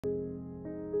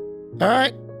All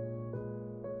right.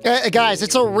 Guys,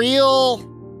 it's a real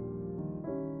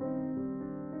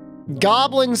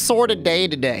goblin sort of day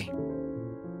today.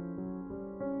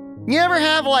 You ever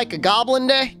have like a goblin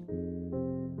day?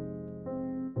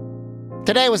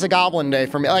 Today was a goblin day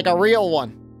for me, like a real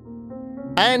one.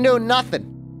 I didn't do nothing.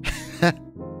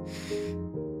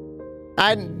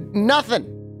 Nothing.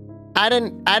 I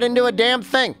didn't do a damn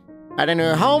thing. I didn't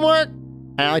do homework.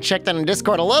 I only checked on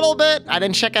Discord a little bit. I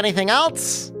didn't check anything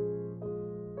else.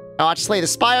 I watched Slay the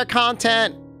Spire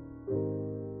content.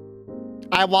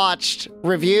 I watched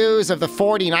reviews of the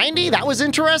 4090. That was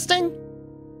interesting.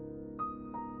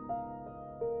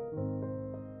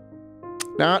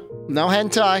 No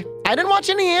hentai. I didn't watch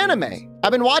any anime.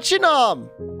 I've been watching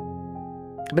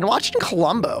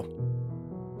Columbo.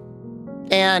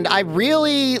 And I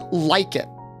really like it.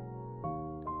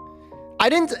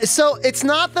 So it's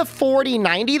not the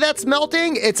 4090 that's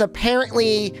melting. It's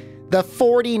apparently the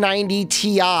 4090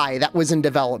 Ti that was in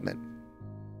development.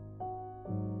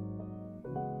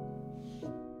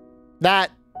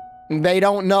 That they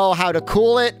don't know how to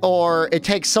cool it, or it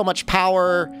takes so much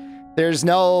power, there's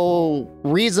no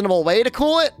reasonable way to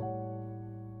cool it.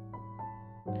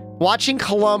 Watching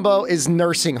Columbo is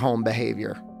nursing home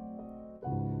behavior.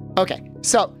 Okay,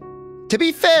 so to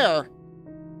be fair,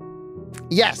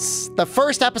 yes, the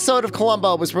first episode of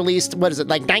Columbo was released, what is it,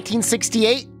 like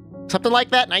 1968? Something like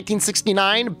that,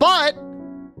 1969, but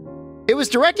it was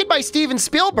directed by Steven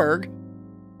Spielberg.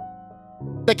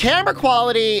 The camera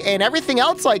quality and everything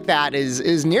else like that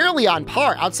is nearly on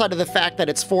par, outside of the fact that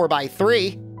it's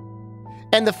 4:3.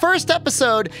 And the first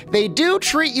episode, they do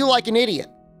treat you like an idiot.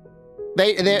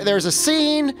 There's a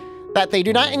scene that they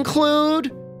do not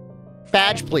include.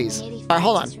 Badge, please. All right,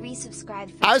 hold on.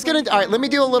 All right, let me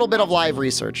do a little bit of live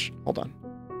research. Hold on.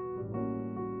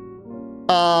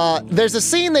 There's a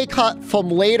scene they cut from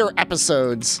later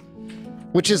episodes,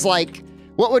 which is like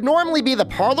what would normally be the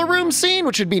parlor room scene,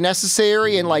 which would be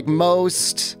necessary in like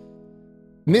most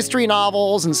mystery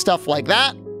novels and stuff like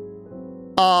that.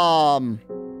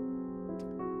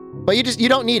 But you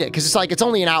don't need it, because it's like, it's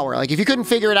only an hour. Like, if you couldn't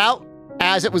figure it out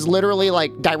as it was literally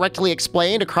like directly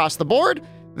explained across the board,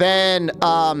 then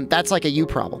that's like a you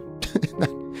problem.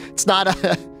 It's not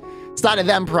a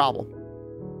them problem.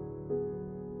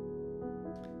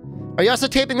 Are you also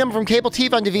taping them from cable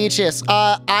TV on VHS?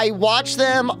 I watch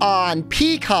them on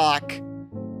Peacock,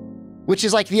 which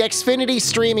is like the Xfinity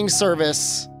streaming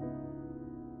service.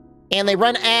 And they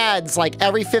run ads like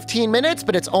every 15 minutes,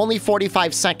 but it's only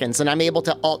 45 seconds, and I'm able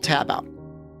to alt-tab out.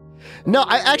 No,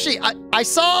 I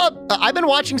saw, I've been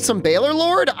watching some Baylor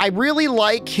Lord. I really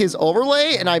like his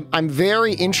overlay, and I'm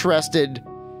very interested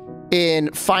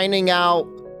in finding out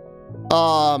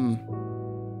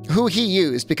who he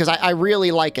used, because I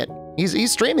really like it.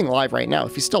 He's streaming live right now.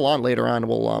 If he's still on later on,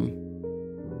 we'll,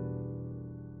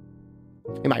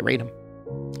 we might rate him.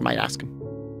 I might ask him.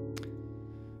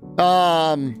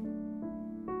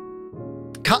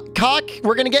 Cock,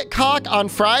 we're gonna get Cock on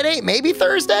Friday, maybe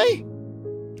Thursday?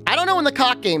 I don't know when the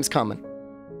Cock game's coming.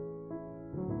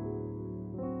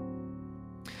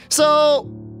 So,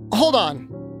 hold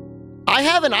on. I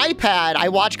have an iPad I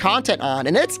watch content on,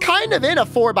 and it's kind of in a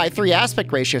 4:3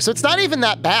 aspect ratio, so it's not even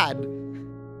that bad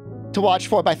to watch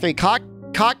 4:3.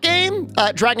 Cock game?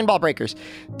 Dragon Ball Breakers.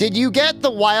 Did you get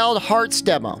the Wild Hearts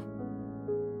demo?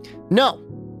 No.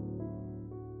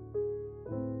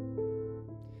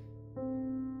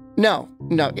 No.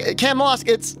 Camelosk,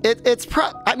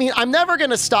 I mean, I'm never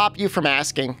gonna stop you from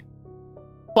asking,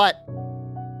 but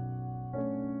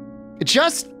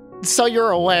just so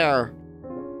you're aware,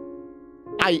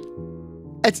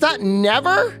 it's not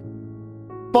never,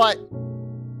 but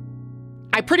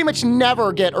I pretty much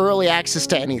never get early access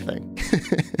to anything.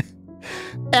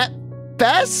 At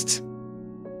best,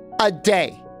 a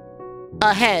day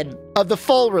ahead of the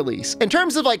full release. In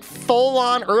terms of like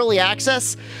full-on early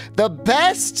access, the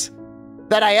best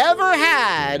that I ever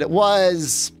had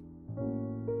was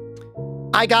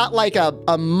I got like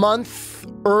a month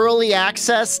early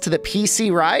access to the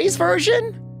PC Rise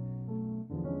version,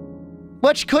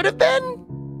 which could have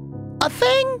been a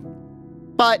thing,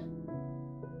 but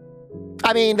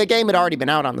I mean, the game had already been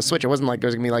out on the Switch. It wasn't like there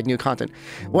was gonna be like new content.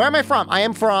 Where am I from? I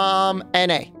am from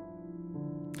NA.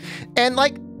 And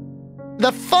like,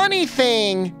 the funny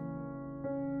thing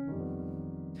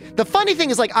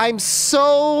is like, I'm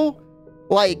so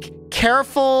like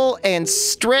careful and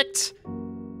strict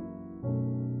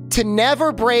to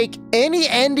never break any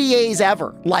NDAs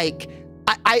ever. Like,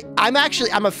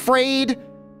 I'm afraid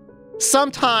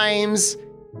sometimes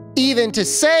even to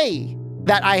say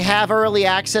that I have early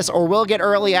access or will get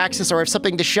early access or have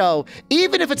something to show,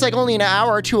 even if it's like only an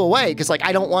hour or two away, because like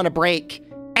I don't want to break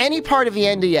any part of the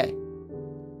NDA.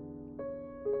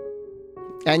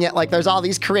 And yet like there's all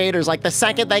these creators, like the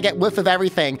second they get whiff of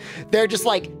everything, they're just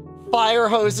like fire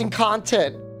hosing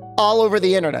content all over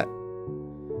the internet.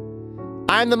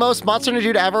 I'm the most Monster Hunter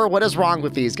dude ever. What is wrong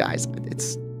with these guys?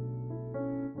 It's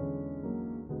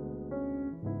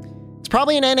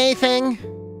probably an NA thing.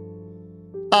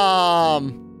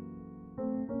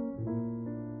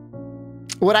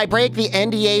 Would I break the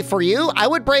NDA for you? I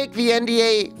would break the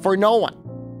NDA for no one.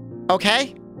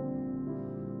 Okay?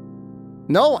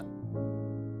 No one.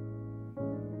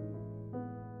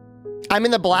 I'm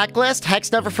in the blacklist.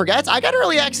 Hex never forgets. I got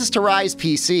early access to Rise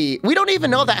PC. We don't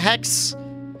even know that Hex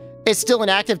is still in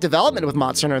active development with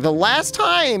Monster Hunter. The last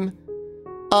time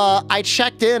I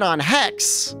checked in on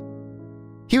Hex,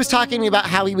 he was talking to me about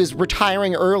how he was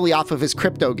retiring early off of his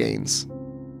crypto gains.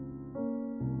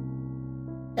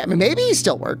 I mean, maybe he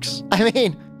still works. I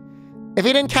mean, if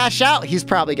he didn't cash out, he's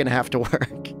probably going to have to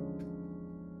work.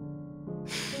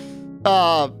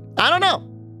 I don't know.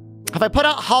 Have I put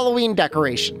out Halloween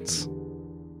decorations?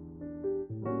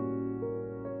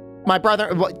 My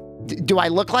brother, do I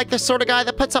look like the sort of guy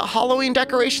that puts out Halloween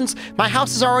decorations? My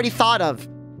house is already thought of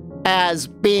as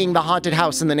being the haunted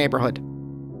house in the neighborhood.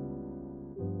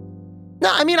 No,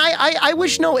 I mean, I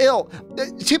wish no ill.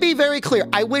 To be very clear,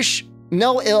 I wish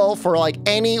no ill for like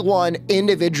any one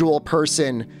individual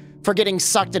person for getting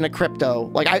sucked into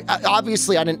crypto. Like I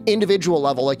obviously on an individual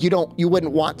level, like you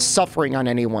wouldn't want suffering on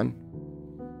anyone.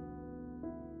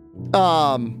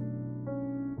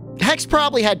 Hex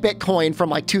probably had Bitcoin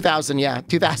from like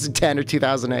 2010 or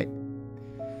 2008.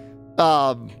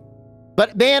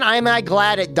 But man, am I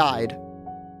glad it died.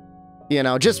 You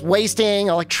know, just wasting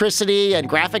electricity and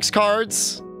graphics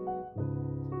cards.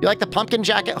 You like the pumpkin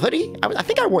jacket hoodie? I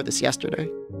think I wore this yesterday.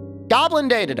 Goblin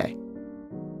Day today.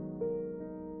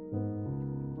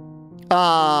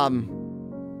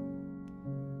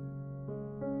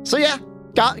 So yeah,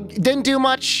 didn't do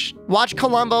much. Watch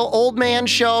Columbo, old man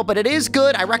show, but it is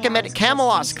good. I recommend it.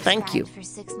 Camelosk, thank you. For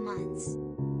 6 months.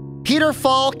 Peter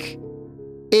Falk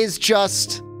is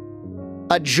just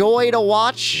a joy to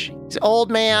watch. He's an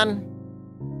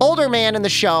older man in the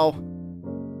show.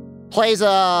 Plays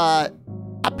a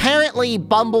apparently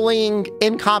bumbling,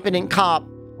 incompetent cop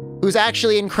who's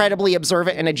actually incredibly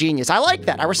observant and a genius. I like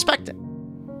that. I respect it.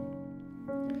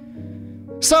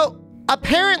 So,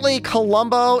 apparently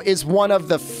Columbo is one of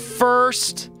the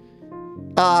first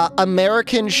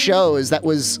American shows that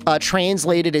was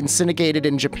translated and syndicated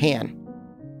in Japan.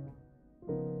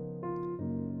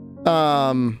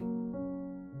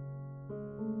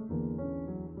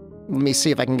 Let me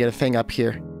see if I can get a thing up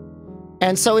here.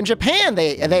 And so in Japan,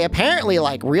 they apparently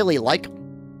like really like him.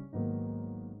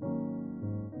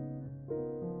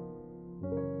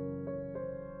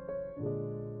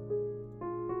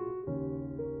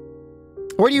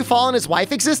 Where do you fall on his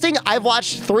wife existing? I've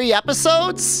watched 3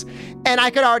 episodes, and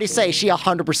I could already say she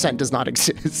 100% does not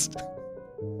exist.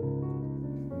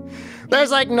 There's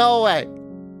like no way.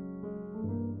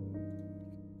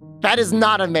 That is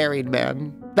not a married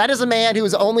man. That is a man who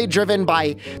is only driven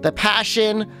by the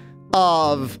passion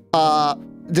of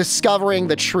discovering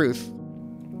the truth.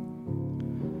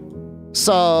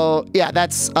 So, yeah,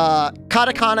 that's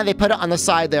katakana. They put it on the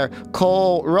side there.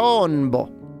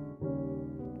 Columbo.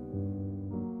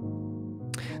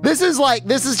 This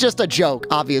is just a joke,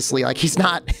 obviously. Like, he's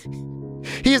not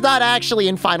actually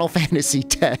in Final Fantasy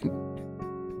X.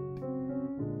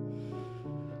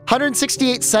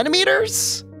 168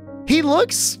 centimeters? He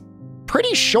looks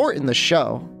pretty short in the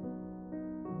show.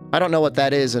 I don't know what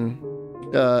that is in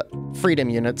freedom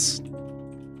units.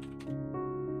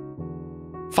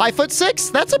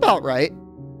 5'6"? That's about right.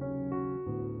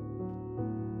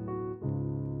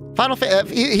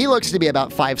 He looks to be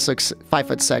about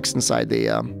 5'6" inside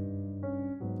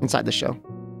the show.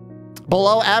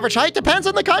 Below average height depends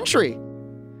on the country.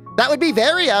 That would be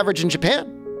very average in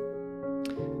Japan.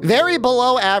 Very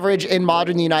below average in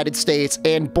modern United States,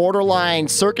 and borderline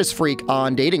circus freak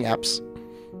on dating apps.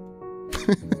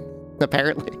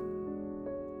 Apparently.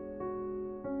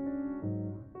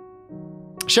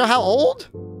 Show how old?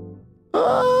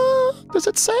 Does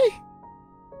it say?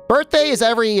 Birthday is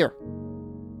every year.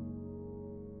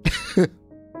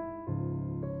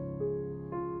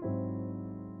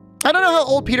 I don't know how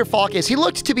old Peter Falk is. He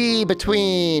looked to be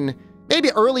between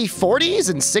maybe early 40s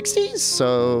and 60s,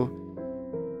 so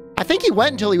I think he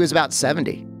went until he was about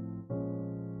 70.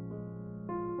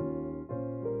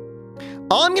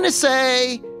 All I'm gonna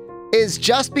say is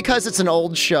just because it's an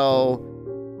old show,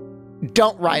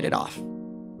 don't write it off.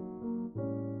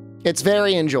 It's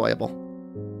very enjoyable.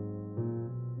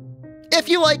 If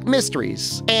you like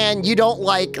mysteries and you don't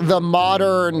like the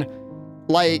modern,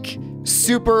 like,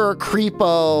 super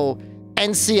creepo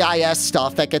NCIS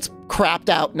stuff that gets crapped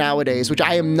out nowadays, which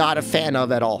I am not a fan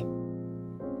of at all.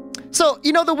 So,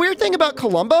 you know, the weird thing about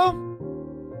Columbo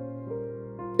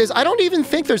is I don't even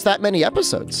think there's that many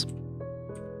episodes.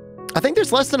 I think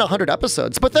there's less than 100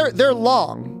 episodes, but they're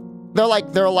long. They're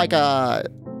like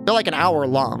an hour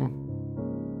long.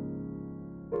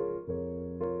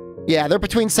 Yeah, they're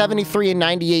between 73 and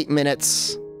 98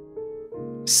 minutes.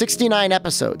 69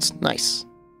 episodes. Nice.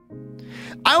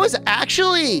 I was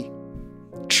actually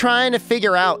trying to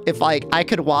figure out if, like, I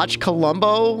could watch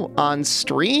Columbo on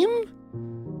stream.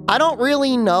 I don't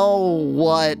really know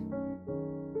what...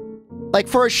 Like,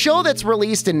 for a show that's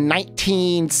released in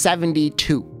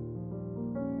 1972.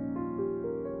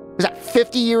 Was that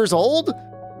 50 years old?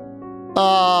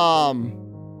 I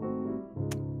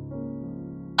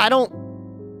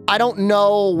don't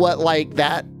know what, like,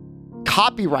 that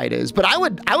copyright is, but I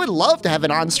would love to have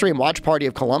an on-stream watch party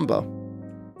of Columbo.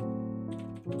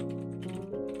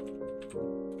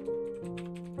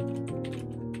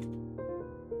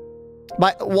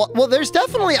 But, well, there's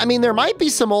definitely, I mean, there might be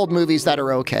some old movies that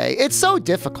are okay. It's so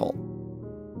difficult.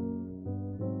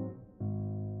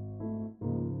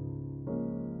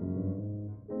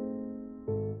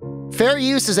 Fair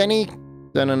use is any...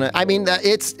 No. I mean,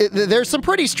 there's some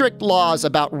pretty strict laws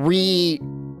about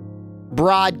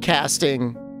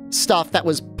broadcasting stuff that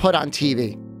was put on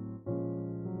TV.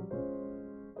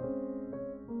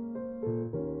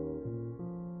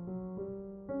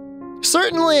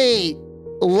 Certainly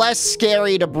less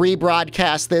scary to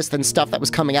rebroadcast this than stuff that was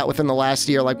coming out within the last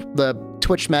year, like the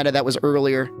Twitch meta that was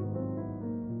earlier.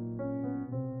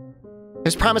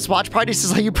 His promised watch parties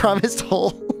is like you promised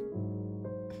whole.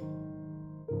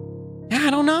 Yeah,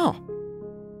 I don't know.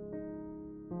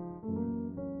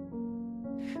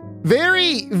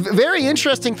 Very, very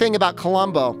interesting thing about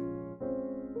Columbo.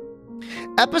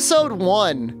 Episode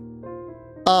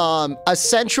 1, a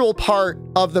central part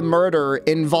of the murder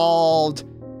involved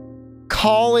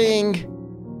calling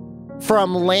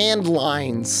from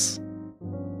landlines,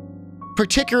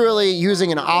 particularly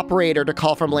using an operator to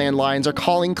call from landlines or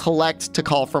calling collect to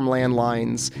call from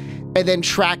landlines and then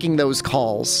tracking those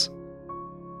calls.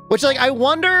 Which, like, I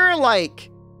wonder,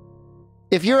 like,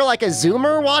 if you're like a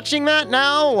Zoomer watching that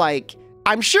now, like,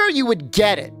 I'm sure you would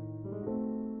get it.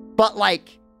 But,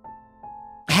 like,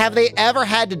 have they ever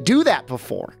had to do that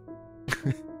before?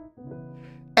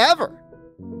 Ever?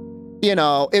 You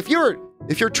know, if you're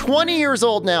 20 years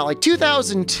old now, like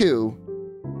 2002,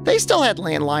 they still had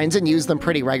landlines and used them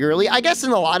pretty regularly. I guess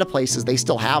in a lot of places they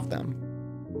still have them.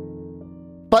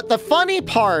 But the funny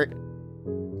part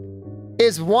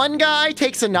is one guy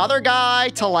takes another guy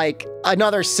to, like,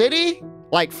 another city,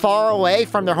 like far away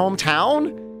from their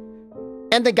hometown,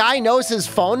 and the guy knows his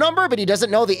phone number, but he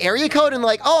doesn't know the area code, and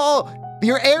like, oh,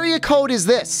 your area code is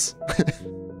this.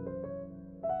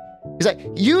 He's like,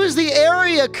 use the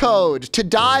area code to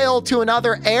dial to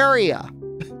another area.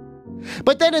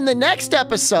 But then in the next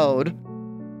episode,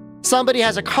 somebody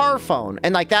has a car phone,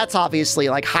 and like that's obviously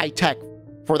like high tech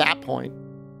for that point.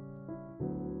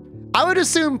 I would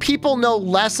assume people know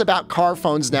less about car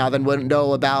phones now than would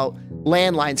know about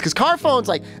landlines, because car phones,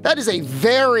 like, that is a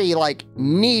very, like,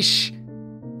 niche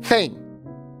thing.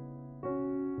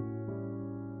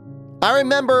 I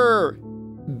remember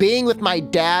being with my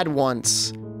dad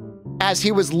once as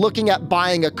he was looking at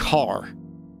buying a car,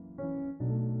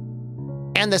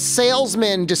 and the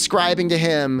salesman describing to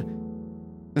him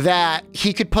that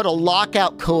he could put a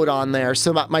lockout code on there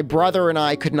so that my brother and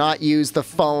I could not use the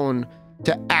phone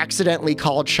to accidentally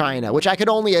call China, which I could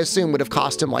only assume would have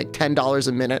cost him like $10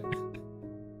 a minute.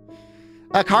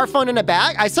 A car phone in a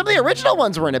bag? Some of the original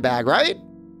ones were in a bag, right?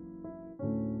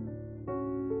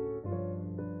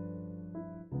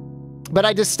 But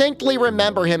I distinctly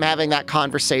remember him having that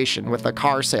conversation with a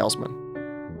car salesman.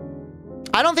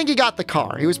 I don't think he got the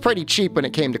car. He was pretty cheap when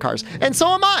it came to cars. And so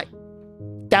am I.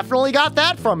 Definitely got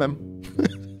that from him.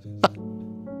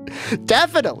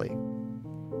 Definitely.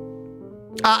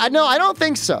 No, I don't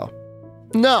think so.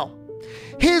 No.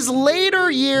 His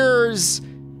later years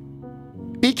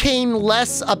became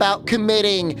less about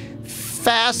committing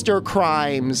faster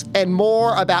crimes and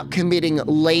more about committing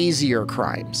lazier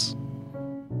crimes.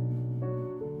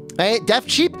 Right? Def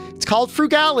cheap, it's called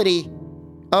frugality.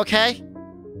 Okay?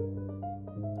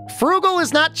 Frugal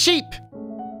is not cheap.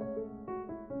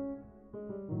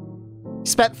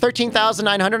 Spent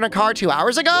 $13,900 on a car 2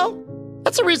 hours ago?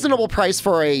 That's a reasonable price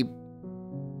for a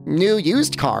new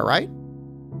used car, right?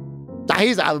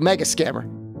 He's a mega scammer.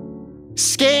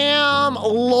 Scam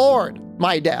Lord,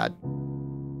 my dad.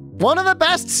 One of the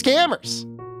best scammers.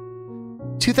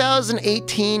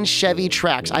 2018 Chevy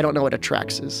Trax. I don't know what a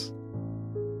Trax is.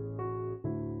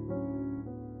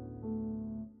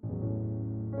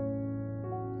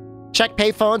 Check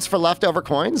payphones for leftover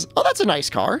coins. Oh, that's a nice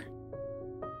car.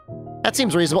 That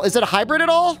seems reasonable. Is it a hybrid at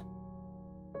all?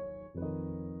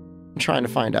 I'm trying to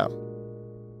find out.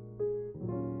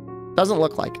 Doesn't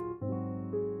look like it.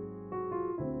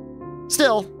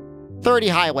 Still, 30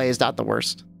 highway is not the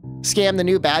worst. Scam the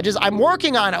new badges. I'm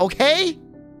working on it, okay?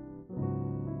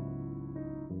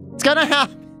 It's gonna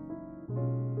happen.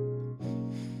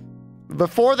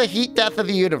 Before the heat death of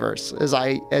the universe, as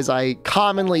I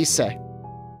commonly say.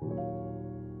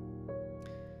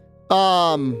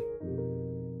 All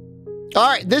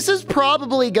right, this is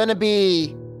probably gonna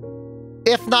be,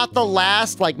 if not the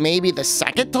last, like maybe the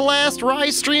second to last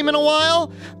Rise stream in a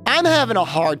while. I'm having a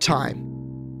hard time.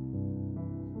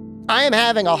 I am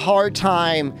having a hard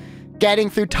time getting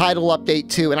through Title Update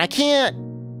 2, and I can't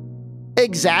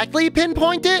exactly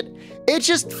pinpoint it. It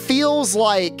just feels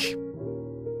like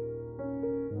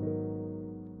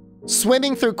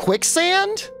swimming through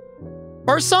quicksand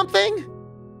or something.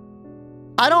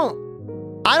 I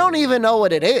don't even know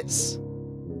what it is.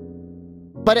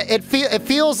 But it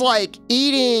feels like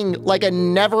eating like a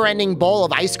never-ending bowl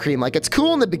of ice cream. Like, it's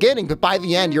cool in the beginning, but by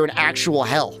the end, you're in actual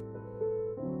hell.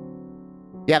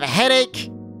 You have a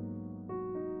headache.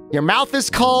 Your mouth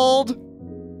is cold.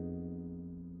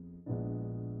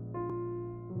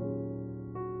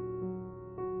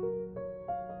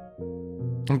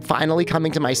 I'm finally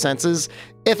coming to my senses.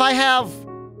 If I have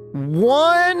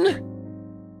one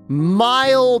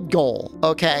mild goal,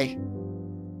 okay?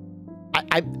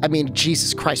 I mean,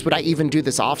 Jesus Christ, would I even do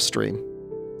this off stream?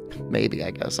 Maybe,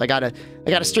 I guess. I gotta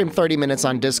stream 30 minutes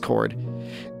on Discord.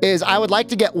 Is I would like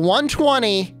to get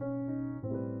 120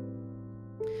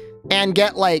 and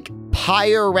get like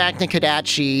Pyre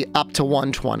Arachnikadachi up to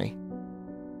 120.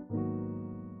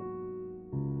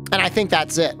 And I think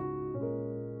that's it.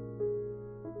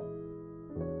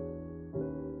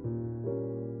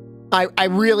 I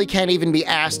really can't even be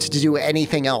asked to do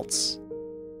anything else.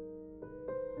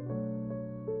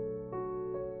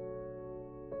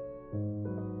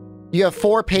 You have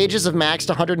 4 pages of maxed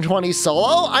 120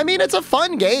 solo? I mean, it's a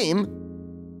fun game.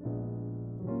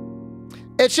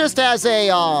 It's just as a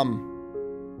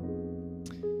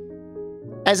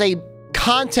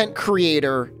content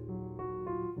creator,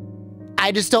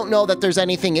 I just don't know that there's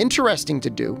anything interesting to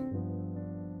do.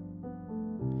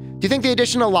 Do you think the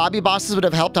addition of lobby bosses would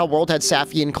have helped how World had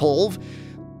Safi and Kolv?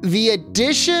 The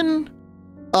addition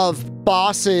of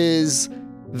bosses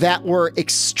that were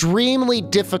extremely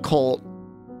difficult,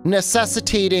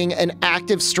 necessitating an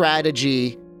active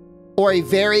strategy or a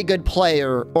very good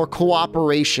player or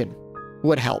cooperation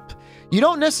would help. You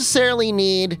don't necessarily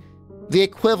need the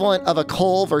equivalent of a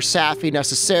Kolv or Safi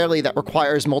necessarily that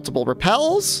requires multiple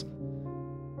repels.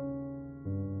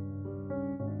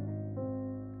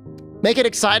 Make it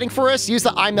exciting for us. Use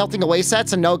the I'm Melting Away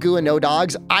sets and no goo and no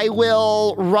dogs. I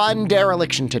will run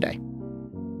Dereliction today.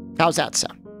 How's that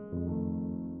sound?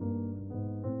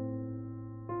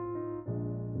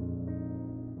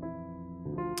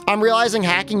 I'm realizing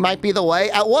hacking might be the way.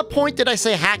 At what point did I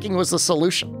say hacking was the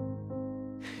solution?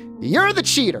 You're the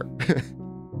cheater.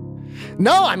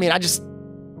 No, I mean,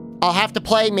 I'll have to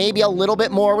play maybe a little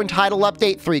bit more when Title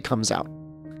Update 3 comes out.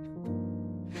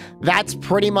 That's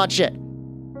pretty much it.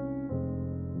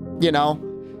 You know,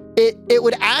 it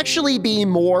would actually be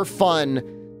more fun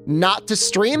not to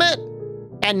stream it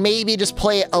and maybe just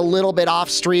play it a little bit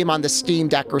off stream on the Steam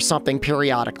Deck or something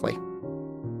periodically.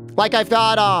 Like I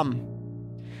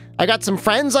got some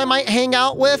friends I might hang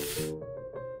out with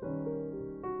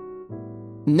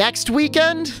next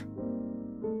weekend.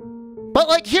 But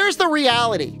like, here's the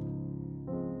reality.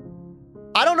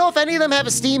 I don't know if any of them have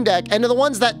a Steam Deck, and of the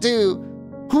ones that do,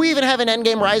 who even have an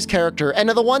Endgame Rise character, and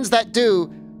of the ones that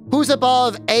do, who's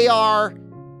above AR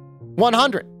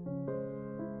 100?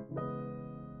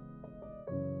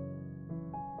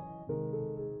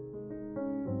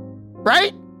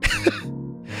 Right?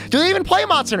 Do they even play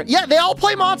Monster Hunter? Yeah, they all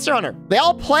play Monster Hunter. They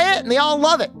all play it and they all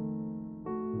love it.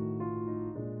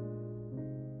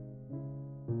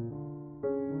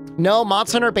 No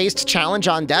Monster Hunter based challenge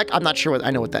on deck? I'm not sure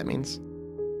I know what that means.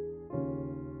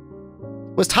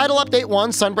 Was Title Update 1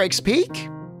 Sunbreak's peak?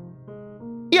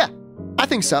 Yeah, I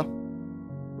think so.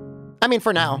 I mean,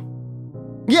 for now.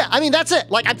 Yeah, I mean, that's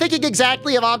it. Like, I'm thinking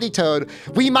exactly of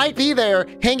Omnitoad. We might be there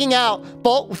hanging out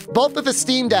both with a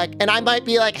Steam Deck, and I might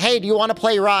be like, hey, do you want to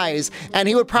play Rise? And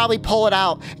he would probably pull it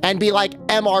out and be like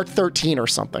MR13 or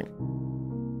something.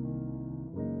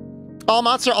 All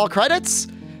monster, all credits.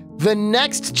 The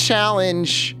next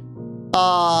challenge,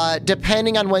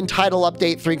 depending on when Title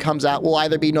Update 3 comes out, will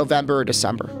either be November or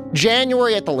December.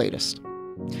 January at the latest.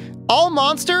 All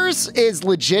monsters is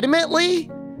legitimately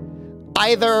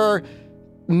either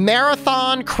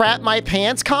marathon crap my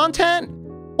pants content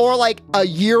or like a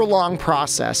year-long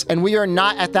process. And we are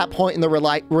not at that point in the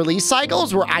release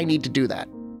cycles where I need to do that.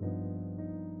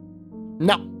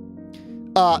 No.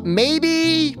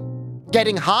 Maybe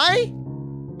getting high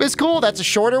is cool. That's a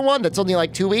shorter one. That's only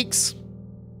like 2 weeks.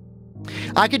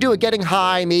 I could do a getting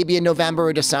high maybe in November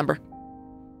or December.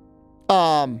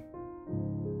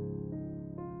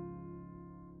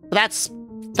 That's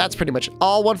pretty much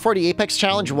all. 140 Apex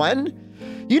challenge when?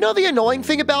 You know the annoying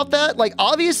thing about that? Like,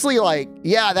 obviously, like,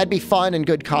 yeah, that'd be fun and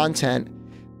good content.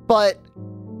 But,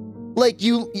 like,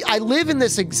 I live in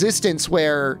this existence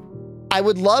where I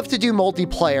would love to do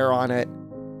multiplayer on it.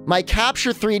 My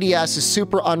Capture 3DS is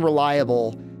super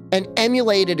unreliable, and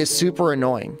emulated is super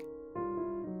annoying.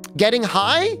 Getting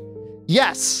high?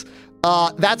 Yes.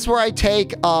 That's where I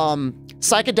take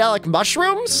psychedelic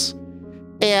mushrooms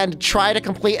and try to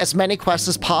complete as many quests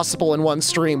as possible in one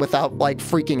stream without, like,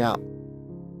 freaking out.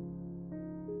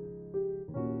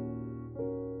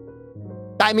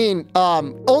 I mean,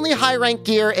 only high rank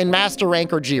gear in master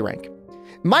rank or G rank.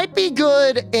 Might be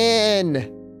good in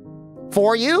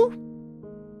 4U.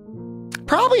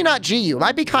 Probably not GU.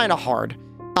 Might be kind of hard.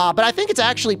 But I think it's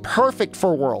actually perfect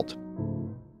for world.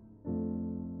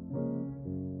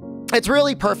 It's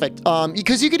really perfect.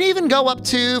 Because you can even go up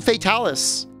to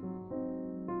Fatalis.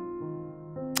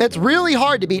 It's really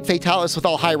hard to beat Fatalis with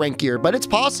all high rank gear, but it's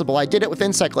possible. I did it with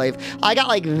Insect Glaive. I got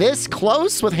like this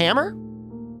close with Hammer.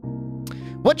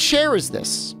 What chair is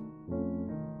this?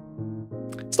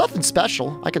 It's nothing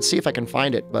special. I could see if I can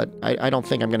find it, but I don't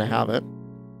think I'm going to have it.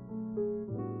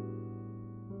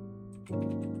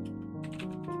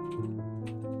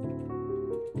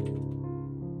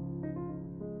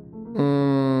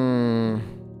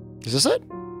 Is this it?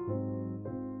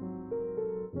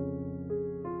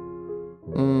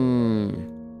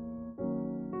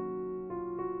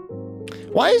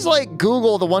 Why is, like,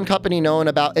 Google the one company known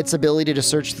about its ability to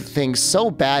search things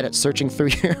so bad at searching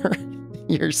through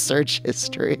your search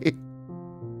history?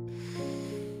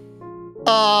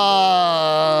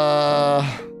 Why,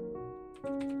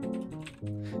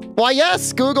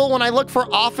 yes, Google, when I look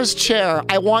for office chair,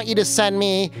 I want you to send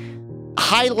me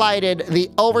highlighted the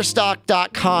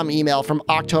overstock.com email from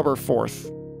October 4th.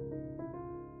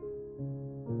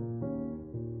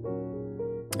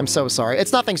 I'm so sorry.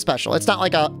 It's nothing special. It's not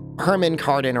like a Herman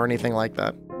Kardon or anything like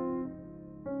that.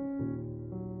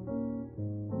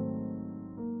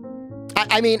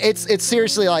 I mean, it's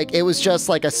seriously like, it was just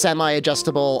like a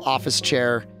semi-adjustable office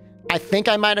chair. I think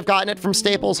I might have gotten it from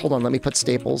Staples. Hold on, let me put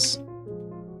Staples.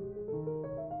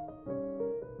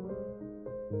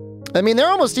 I mean, they're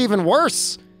almost even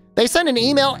worse. They send an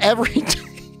email every day.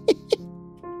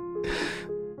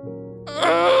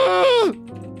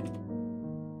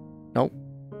 Nope.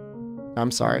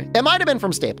 I'm sorry. It might have been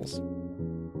from Staples.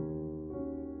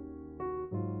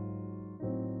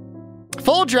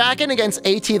 Full Dragon against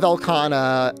AT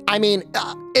Volcana. I mean,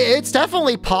 it's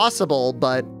definitely possible,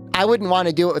 but I wouldn't want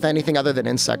to do it with anything other than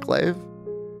Insect Glaive.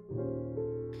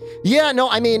 Yeah, no,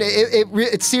 I mean,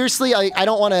 it's seriously, I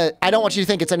don't want you to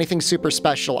think it's anything super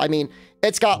special. I mean,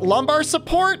 it's got lumbar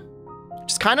support,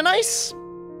 which is kind of nice.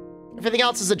 Everything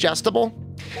else is adjustable.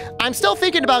 I'm still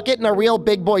thinking about getting a real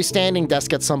big boy standing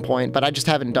desk at some point, but I just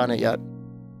haven't done it yet.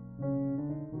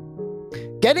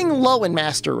 Getting low in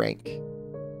master rank.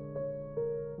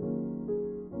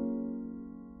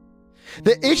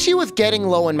 The issue with getting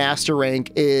low in master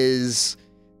rank is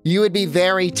you would be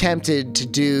very tempted to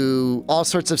do all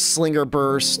sorts of slinger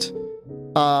burst,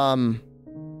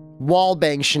 wall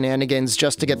bang shenanigans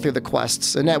just to get through the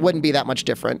quests, and that wouldn't be that much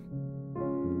different.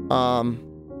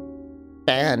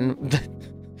 And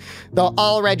the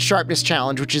all red sharpness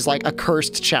challenge, which is like a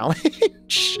cursed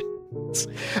challenge.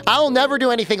 I'll never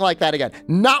do anything like that again.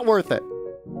 Not worth it.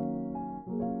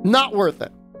 Not worth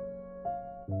it.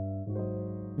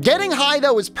 Getting high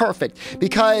though is perfect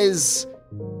because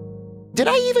did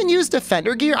I even use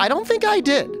Defender gear? I don't think I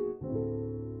did.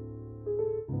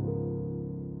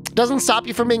 Doesn't stop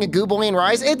you from being a goo boy in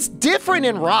Rise. It's different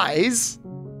in Rise.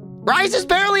 Rise is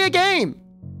barely a game.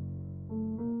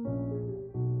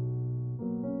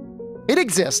 It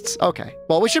exists. Okay.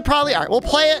 Well, we should probably, all right, we'll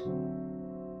play it.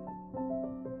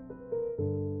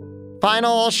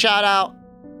 Final shout out.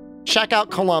 Check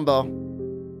out Columbo.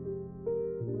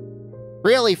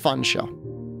 Really fun show.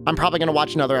 I'm probably going to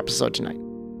watch another episode tonight.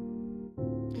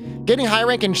 Getting high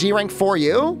rank and G rank for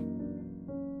you?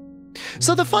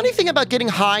 So the funny thing about getting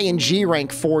high in G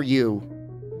rank for you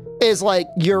is like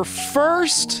your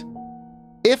first,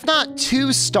 if not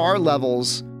 2 star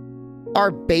levels,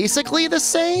 are basically the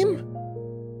same.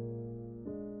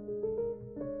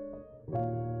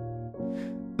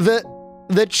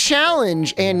 The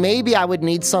challenge, and maybe I would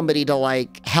need somebody to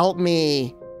like help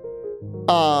me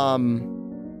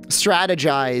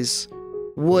strategize,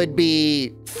 would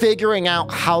be figuring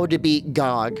out how to beat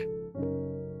Gog.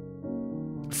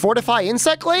 Fortify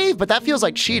Insect Glaive, but that feels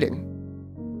like cheating.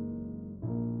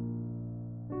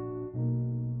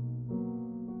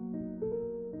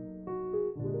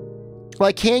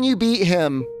 Like, can you beat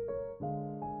him?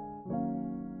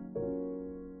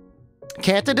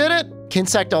 Kanta did it?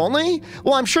 Kinsect only?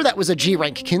 Well, I'm sure that was a G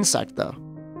rank Kinsect, though.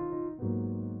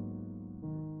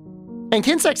 And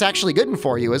Kinsect's actually good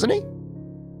for you, isn't he?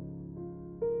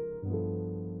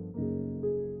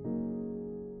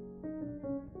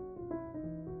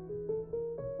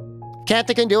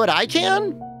 Kanta can do it, I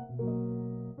can?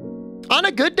 On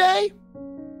a good day?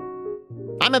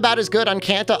 I'm about as good on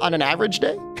Kanta on an average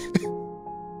day.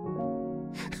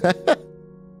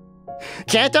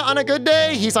 Kanta on a good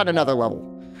day, he's on another level.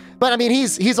 But I mean,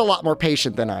 he's a lot more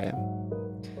patient than I am.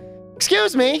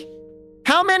 Excuse me,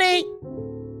 how many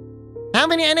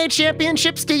NA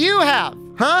championships do you have,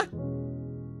 huh?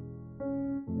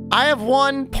 I have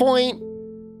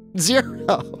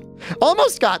 1.0.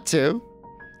 Almost got 2.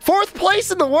 4th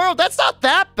place in the world, that's not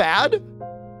that bad.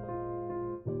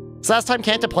 So last time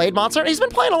Kanta played Monster, he's been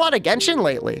playing a lot of Genshin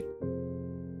lately.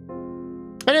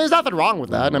 And there's nothing wrong with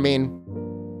that, I mean,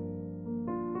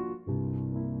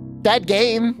 dead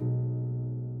game.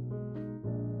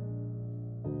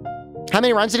 How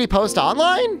many runs did he post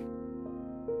online?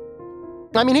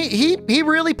 I mean, he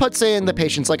really puts in the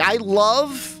patience. Like, I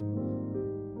love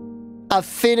a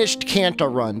finished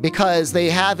Kanta run because they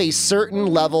have a certain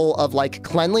level of like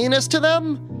cleanliness to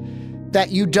them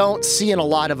that you don't see in a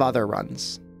lot of other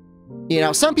runs. You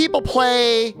know, some people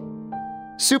play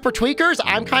super tweakers.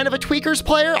 I'm kind of a tweakers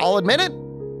player, I'll admit it.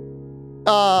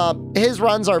 His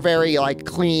runs are very like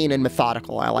clean and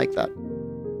methodical. I like that.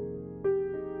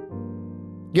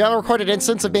 You have a recorded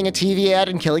instance of being a TV ad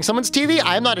and killing someone's TV?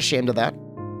 I am not ashamed of that.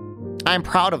 I'm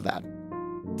proud of that.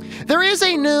 There is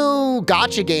a new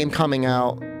Gatcha game coming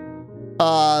out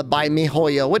by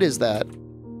MiHoYo. What is that?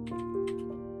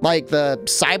 Like the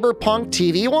Cyberpunk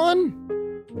TV one?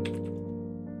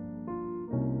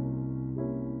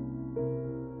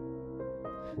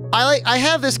 I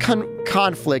have this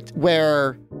conflict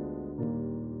where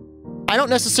I don't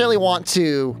necessarily want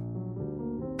to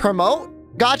promote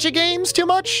Gatcha games too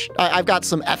much. I've got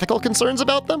some ethical concerns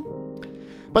about them.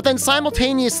 But then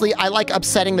simultaneously, I like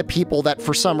upsetting the people that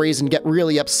for some reason get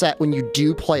really upset when you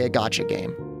do play a Gatcha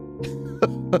game.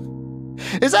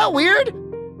 Is that weird?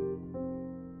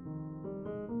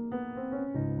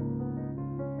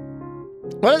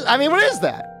 What is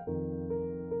that?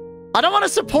 I don't want to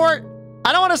support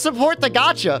the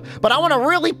Gatcha, but I want to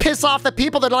really piss off the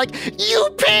people that are like, you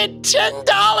paid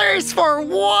 $10 for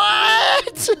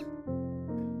what?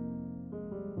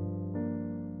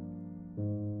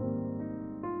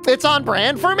 It's on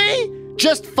brand for me?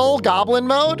 Just full goblin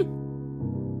mode?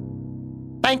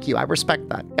 Thank you, I respect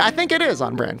that. I think it is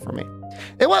on brand for me.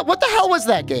 What the hell was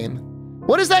that game?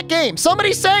 What is that game?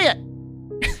 Somebody say it!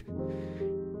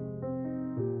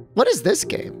 What is this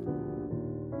game?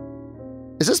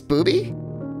 Is this Booby?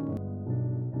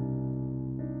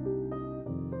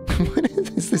 What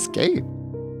is this game?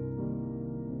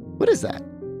 What is that?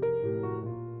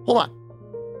 Hold on.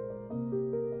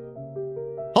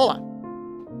 Hold on.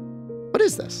 What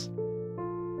is this?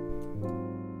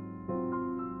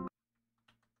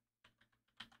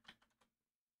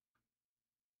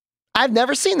 I've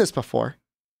never seen this before.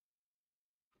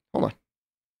 Hold on.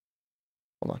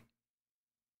 Hold on.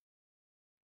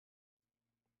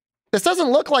 This doesn't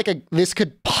look like this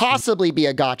could possibly be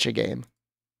a Gatcha game.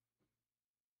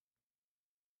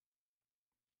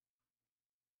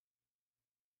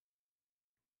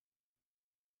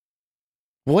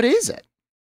 What is it?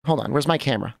 Hold on, where's my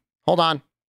camera? Hold on.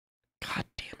 God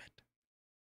damn it.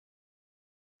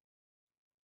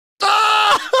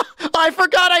 Ah! I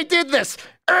forgot I did this.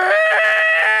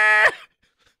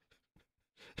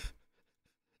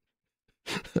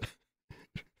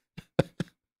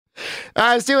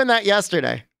 I was doing that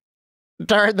yesterday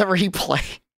during the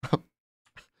replay.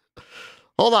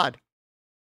 Hold on.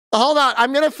 Hold on.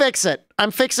 I'm going to fix it.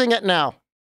 I'm fixing it now.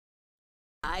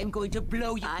 I'm going to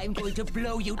blow you. I'm going to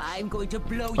blow you. I'm going to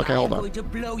blow you. Okay, hold on. I'm going to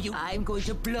blow you. I'm going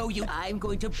to blow you. I'm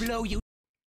going to blow you.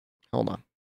 Hold on.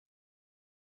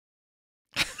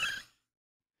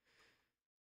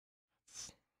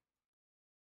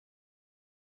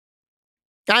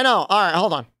 I know. All right,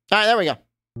 hold on. All right, there we go.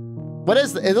 What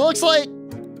is it? It looks like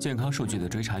健康数据的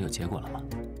追查有结果了吗？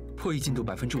破译进度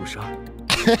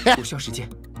52%，不需要时间。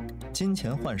金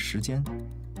钱换时间，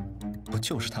不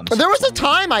就是他们？There was a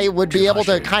time I would be able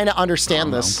to kind of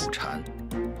understand this. 补偿，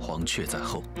黄雀在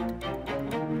后。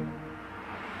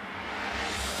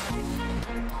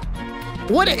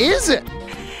What is it?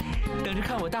 等着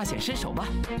看我大显身手吧。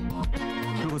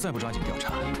如果再不抓紧调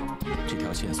查，这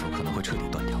条线索可能会彻底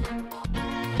断掉。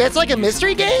It's like a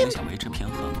mystery game. 想维持平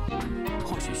衡，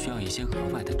或许需要一些额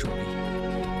外的助力。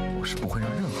我是不会让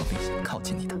任何危险靠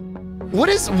近你的。What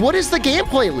is the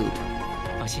gameplay loop?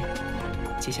 放心，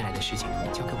接下来的事情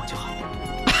交给我就好。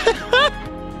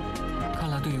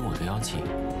看来对于我的邀请，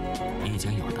你已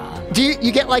经有答案了。Do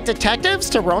you get like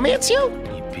detectives to romance you?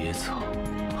 你别走，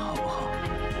好不好？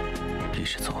立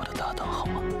时做我的搭档好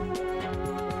吗？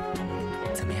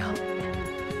怎么样？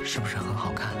是不是很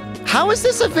好看？ How is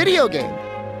this a video game?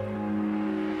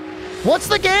 What's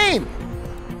the game?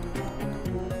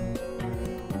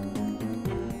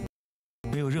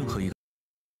 没有任何一个。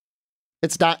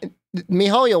 It's not.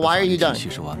 Mihoyo, why are you done?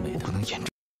 是完美的，不能眼睁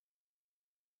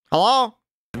Hello?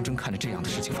 睁看着这样的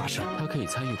事情发生。他可以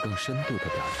参与更深度的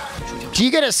调查。 Do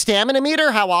you get a stamina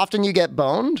meter? How often you get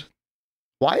boned?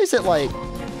 Why is it like?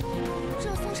 这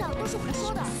书上都是胡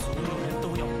说的。所有人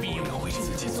都要逼我为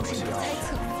自己做事。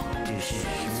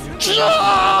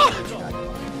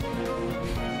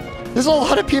There's a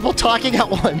lot of people talking at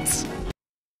once.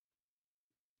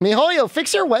 Mihoyo,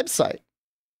 fix your website.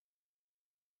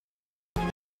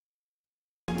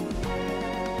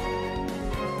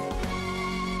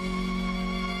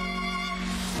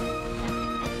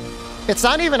 It's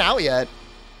not even out yet.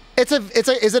 Is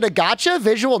it a Gatcha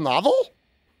visual novel?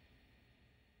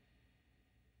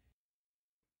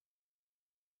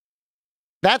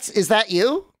 Is that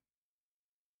you?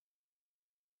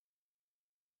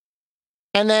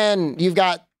 And then you've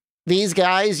got these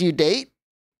guys you date.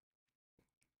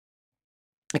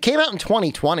 It came out in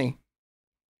 2020.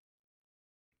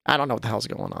 I don't know what the hell's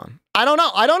going on. I don't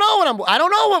know. I don't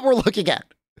know what we're looking at.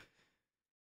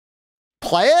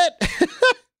 Play it?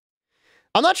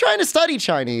 I'm not trying to study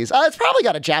Chinese. It's probably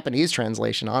got a Japanese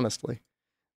translation, honestly.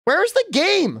 Where's the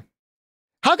game?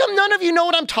 How come none of you know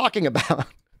what I'm talking about?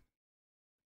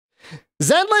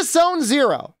 Zenless Zone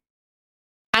Zero.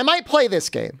 I might play this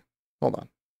game. Hold on.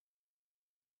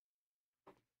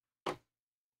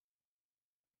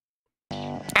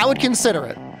 I would consider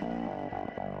it.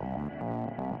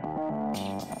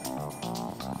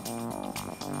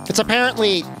 It's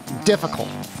apparently difficult.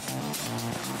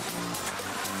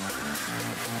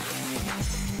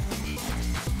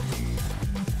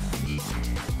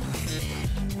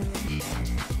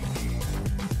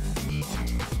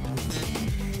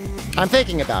 I'm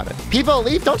thinking about it. People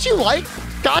leave. Don't you like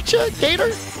Gatcha,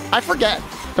 Gator? I forget.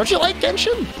 Don't you like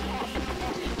Genshin?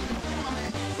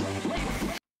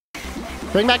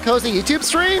 Bring back cozy YouTube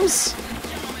streams?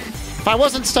 If I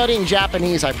wasn't studying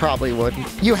Japanese, I probably would.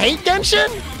 You hate Genshin?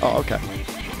 Oh, okay.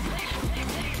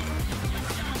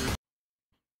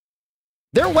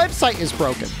 Their website is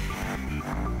broken.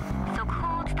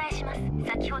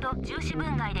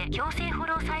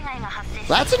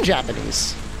 That's in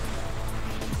Japanese.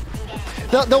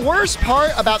 The worst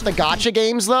part about the Gatcha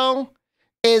games, though,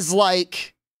 is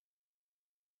like,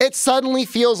 it suddenly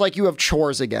feels like you have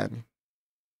chores again.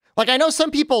 Like, I know some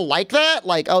people like that,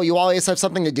 like, oh, you always have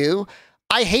something to do.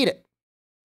 I hate it.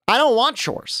 I don't want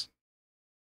chores.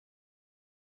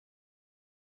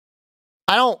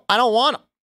 I don't want them.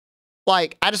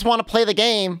 Like, I just want to play the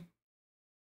game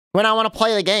when I want to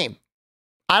play the game.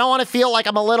 I don't want to feel like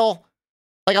I'm a little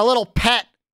pet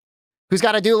who's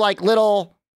got to do like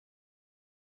little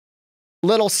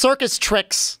circus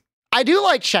tricks. I do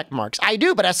like check marks. I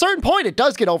do, but at a certain point, it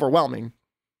does get overwhelming.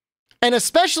 And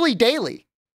especially daily.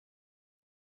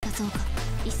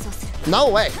 No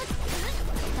way.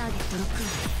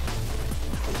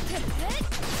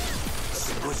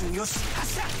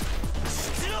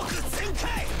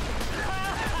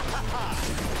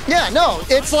 Yeah, no,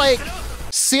 it's like,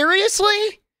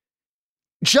 seriously?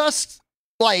 Just,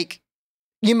 like,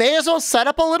 you may as well set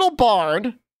up a little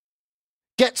barn,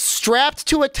 get strapped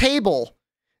to a table,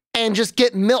 and just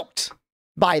get milked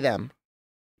by them.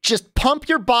 Just pump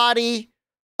your body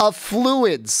of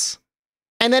fluids.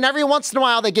 And then every once in a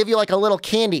while, they give you like a little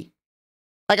candy,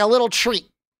 like a little treat.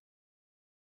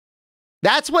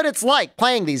 That's what it's like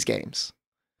playing these games.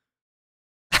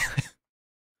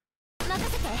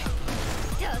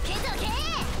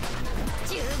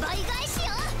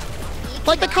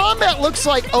 Like, the combat looks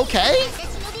like okay.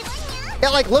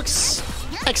 It like looks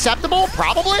acceptable,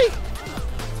 probably.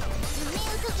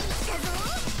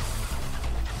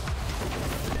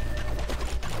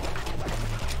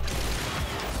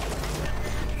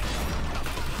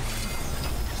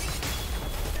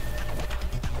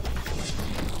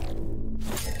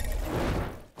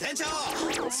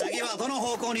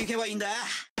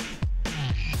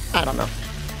 I don't know.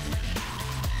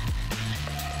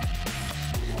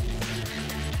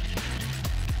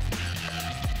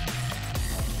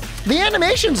 The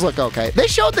animations look okay. They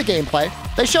showed the gameplay.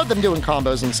 They showed them doing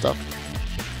combos and stuff.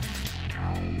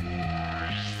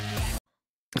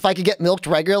 If I could get milked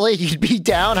regularly, you'd be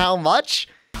down how much?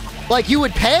 Like, you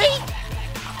would pay?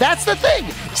 That's the thing.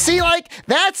 See, like,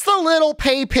 that's the little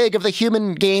pay pig of the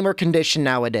human gamer condition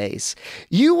nowadays.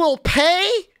 You will pay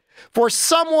for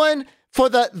someone, for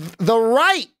the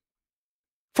right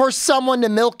for someone to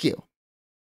milk you.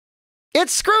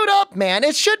 It's screwed up, man.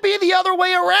 It should be the other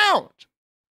way around.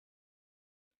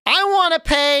 I want to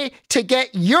pay to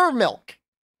get your milk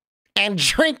and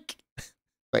drink.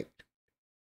 Wait.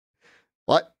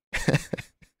 What?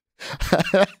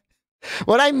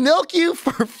 When I milk you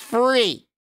for free,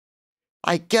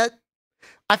 I feel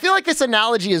like this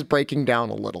analogy is breaking down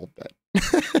a little bit.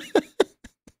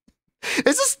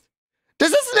 Does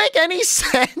this make any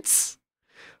sense?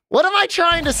 What am I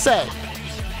trying to say?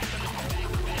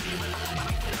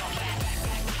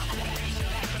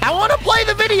 I want to play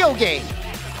the video game.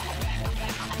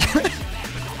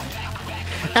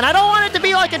 And I don't want it to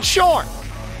be like a chore.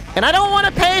 And I don't want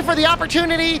to pay for the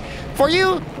opportunity for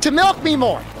you to milk me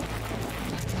more.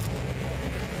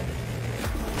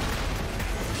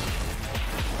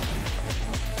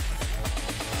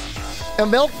 A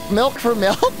milk for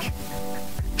milk?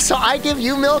 So I give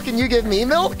you milk and you give me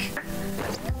milk?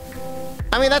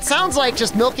 I mean, that sounds like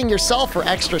just milking yourself for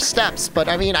extra steps, but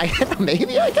I mean,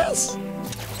 maybe, I guess.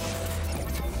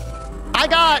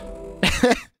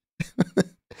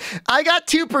 I got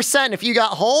 2% if you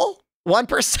got whole,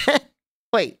 1%.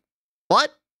 Wait,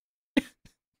 what?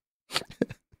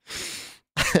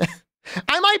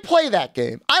 I might play that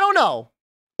game. I don't know.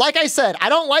 Like I said, I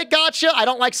don't like Gatcha. I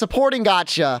don't like supporting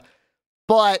Gatcha,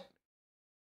 but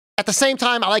at the same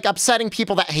time, I like upsetting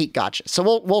people that hate Gatcha. So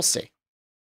we'll see.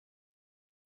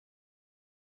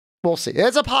 We'll see.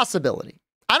 It's a possibility.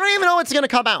 I don't even know what's going to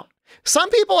come out. Some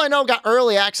people I know got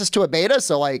early access to a beta,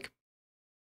 so like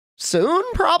soon,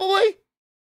 probably.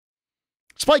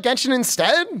 Just play Genshin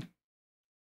instead.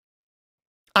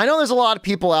 I know there's a lot of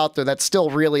people out there that still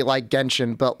really like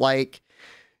Genshin, but like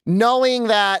knowing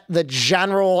that the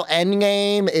general end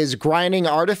game is grinding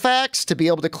artifacts to be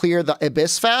able to clear the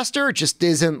abyss faster just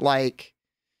isn't like,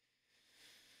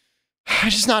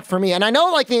 it's just not for me. And I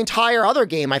know like the entire other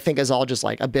game I think is all just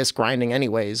like abyss grinding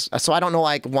anyways. So I don't know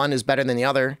like one is better than the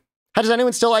other. How does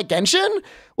anyone still like Genshin?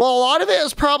 Well, a lot of it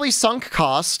is probably sunk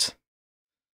cost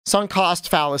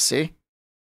fallacy.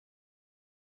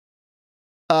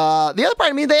 The other part,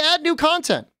 I mean, they add new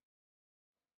content.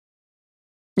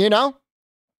 You know?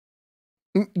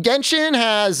 Genshin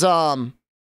has a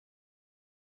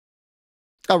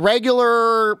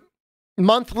regular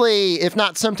monthly, if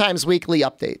not sometimes weekly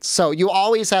updates. So you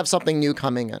always have something new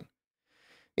coming in.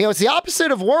 You know, it's the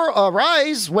opposite of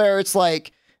Rise, where it's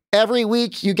like every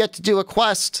week you get to do a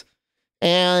quest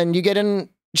and you get a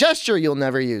gesture you'll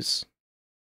never use.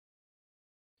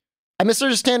 I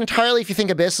misunderstand entirely if you think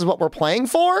Abyss is what we're playing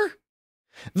for.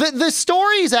 The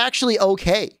story is actually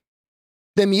okay.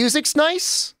 The music's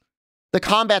nice. The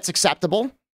combat's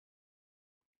acceptable.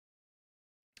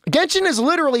 Genshin is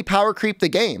literally power creep the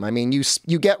game. I mean,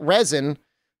 you get resin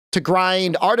to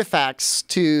grind artifacts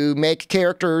to make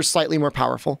characters slightly more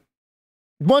powerful.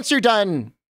 Once you're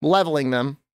done leveling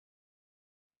them.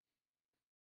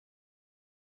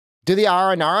 Do the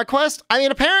Aranara quest? I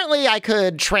mean, apparently I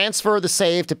could transfer the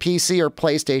save to PC or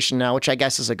PlayStation now, which I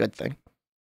guess is a good thing.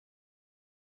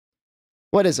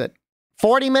 What is it?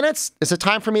 40 minutes? Is it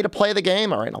time for me to play the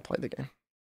game? All right, I'll play the game.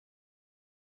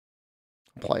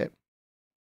 I'll play it.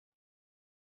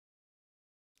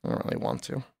 I don't really want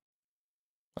to.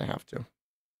 I have to.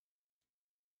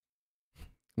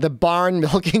 The barn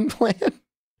milking plan.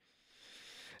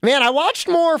 Man, I watched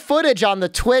more footage on the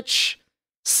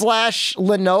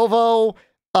Twitch/Lenovo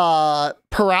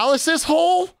paralysis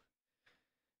hole.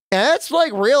 And it's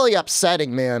like really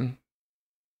upsetting, man.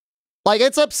 Like,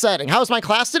 it's upsetting. How was my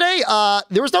class today?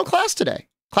 There was no class today.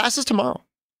 Class is tomorrow.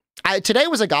 Today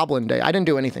was a goblin day. I didn't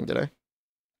do anything today.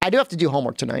 I do have to do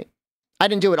homework tonight. I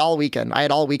didn't do it all weekend. I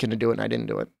had all weekend to do it, and I didn't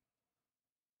do it.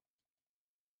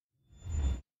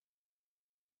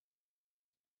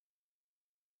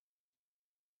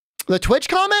 The Twitch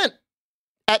comment?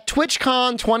 At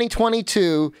TwitchCon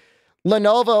 2022,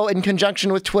 Lenovo, in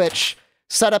conjunction with Twitch,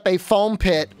 set up a foam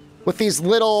pit with these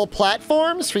little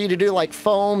platforms for you to do like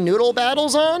foam noodle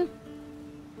battles on.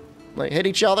 Like hit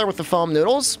each other with the foam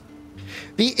noodles.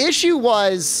 The issue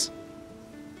was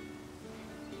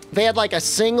they had like a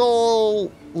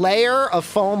single layer of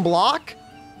foam block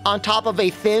on top of a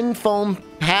thin foam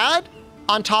pad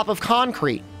on top of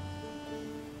concrete.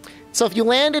 So if you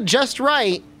landed just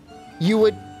right, you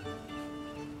would...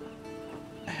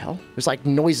 The hell? There's like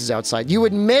noises outside. You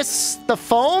would miss the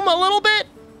foam a little bit,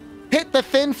 hit the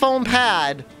thin foam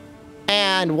pad,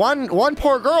 and one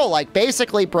poor girl like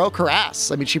basically broke her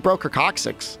ass. I mean, she broke her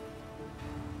coccyx.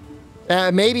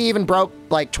 Maybe even broke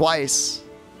like twice.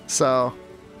 So...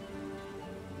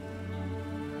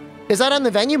 Is that on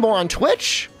the venue more on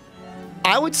Twitch?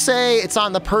 I would say it's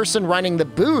on the person running the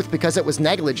booth because it was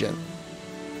negligent.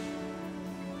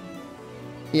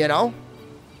 You know?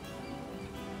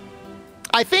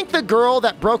 I think the girl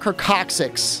that broke her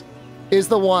coccyx is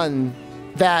the one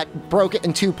that broke it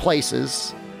in 2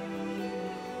 places.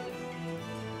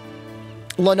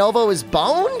 Lenovo is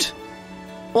boned?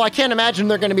 Well, I can't imagine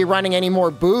they're going to be running any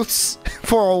more booths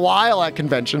for a while at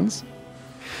conventions.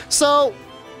 So,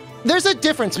 there's a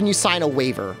difference when you sign a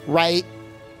waiver, right?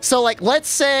 So, like, let's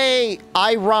say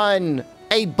I run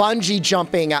a bungee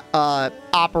jumping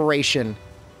operation,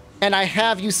 and I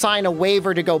have you sign a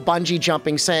waiver to go bungee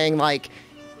jumping saying, like,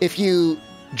 if you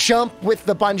jump with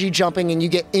the bungee jumping and you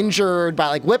get injured by,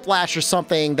 like, whiplash or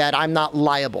something, that I'm not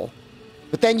liable.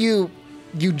 But then you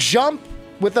jump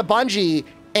with the bungee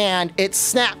and it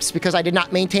snaps because I did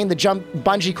not maintain the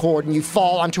bungee cord and you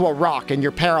fall onto a rock and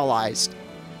you're paralyzed.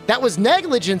 That was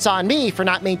negligence on me for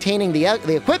not maintaining the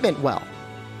equipment well.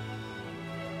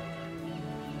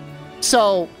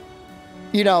 So,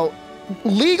 you know,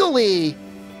 legally,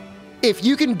 if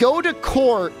you can go to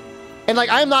court, and like,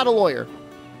 I'm not a lawyer,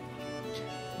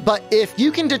 but if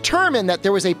you can determine that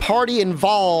there was a party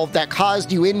involved that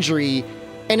caused you injury,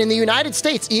 and in the United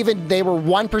States, even they were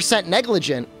 1%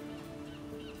 negligent,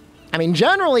 I mean,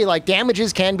 generally, like,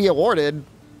 damages can be awarded,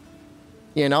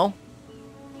 you know?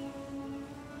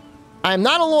 I'm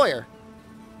not a lawyer.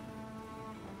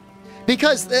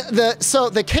 Because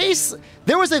the case,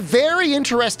 there was a very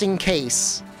interesting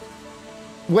case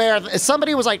where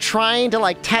somebody was like trying to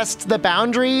like test the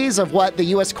boundaries of what the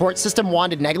US court system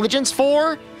wanted negligence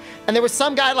for. And there was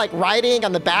some guy like riding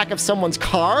on the back of someone's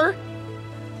car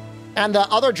and the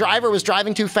other driver was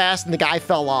driving too fast and the guy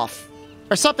fell off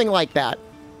or something like that.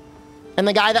 And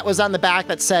the guy that was on the back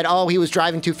that said, oh, he was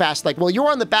driving too fast. Like, well, you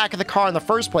were on the back of the car in the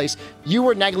first place. You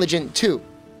were negligent too.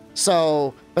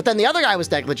 So, but then the other guy was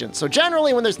negligent. So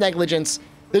generally when there's negligence,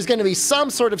 there's going to be some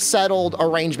sort of settled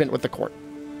arrangement with the court.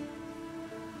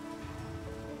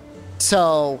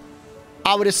 So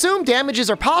I would assume damages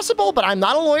are possible, but I'm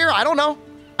not a lawyer. I don't know.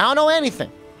 I don't know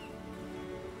anything.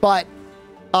 But,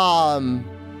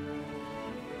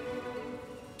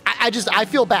 I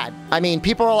feel bad. I mean,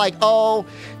 people are like, oh,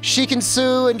 she can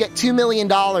sue and get $2 million.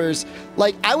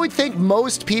 Like, I would think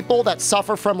most people that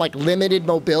suffer from like limited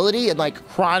mobility and like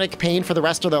chronic pain for the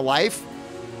rest of their life,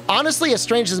 honestly, as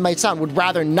strange as it might sound, would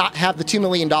rather not have the $2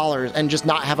 million and just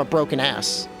not have a broken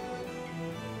ass.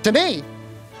 To me,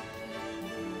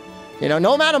 you know,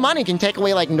 no amount of money can take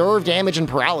away like nerve damage and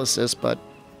paralysis, but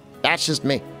that's just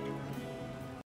me.